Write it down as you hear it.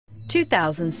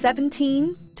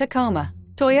2017 Tacoma.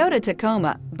 Toyota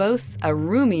Tacoma boasts a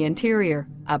roomy interior,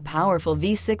 a powerful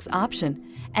V6 option,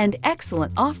 and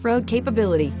excellent off-road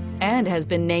capability, and has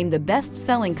been named the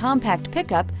best-selling compact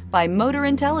pickup by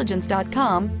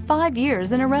MotorIntelligence.com 5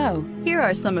 years in a row. Here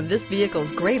are some of this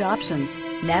vehicle's great options: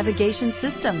 navigation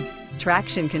system,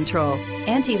 traction control,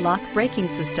 anti-lock braking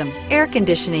system, air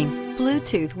conditioning,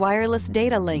 Bluetooth wireless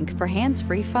data link for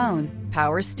hands-free phone,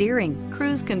 power steering,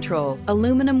 cruise control,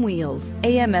 aluminum wheels,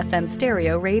 AM/FM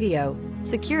stereo radio,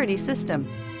 security system.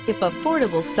 If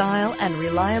affordable style and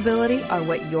reliability are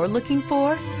what you're looking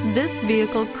for, this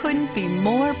vehicle couldn't be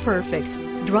more perfect.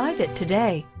 Drive it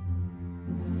today.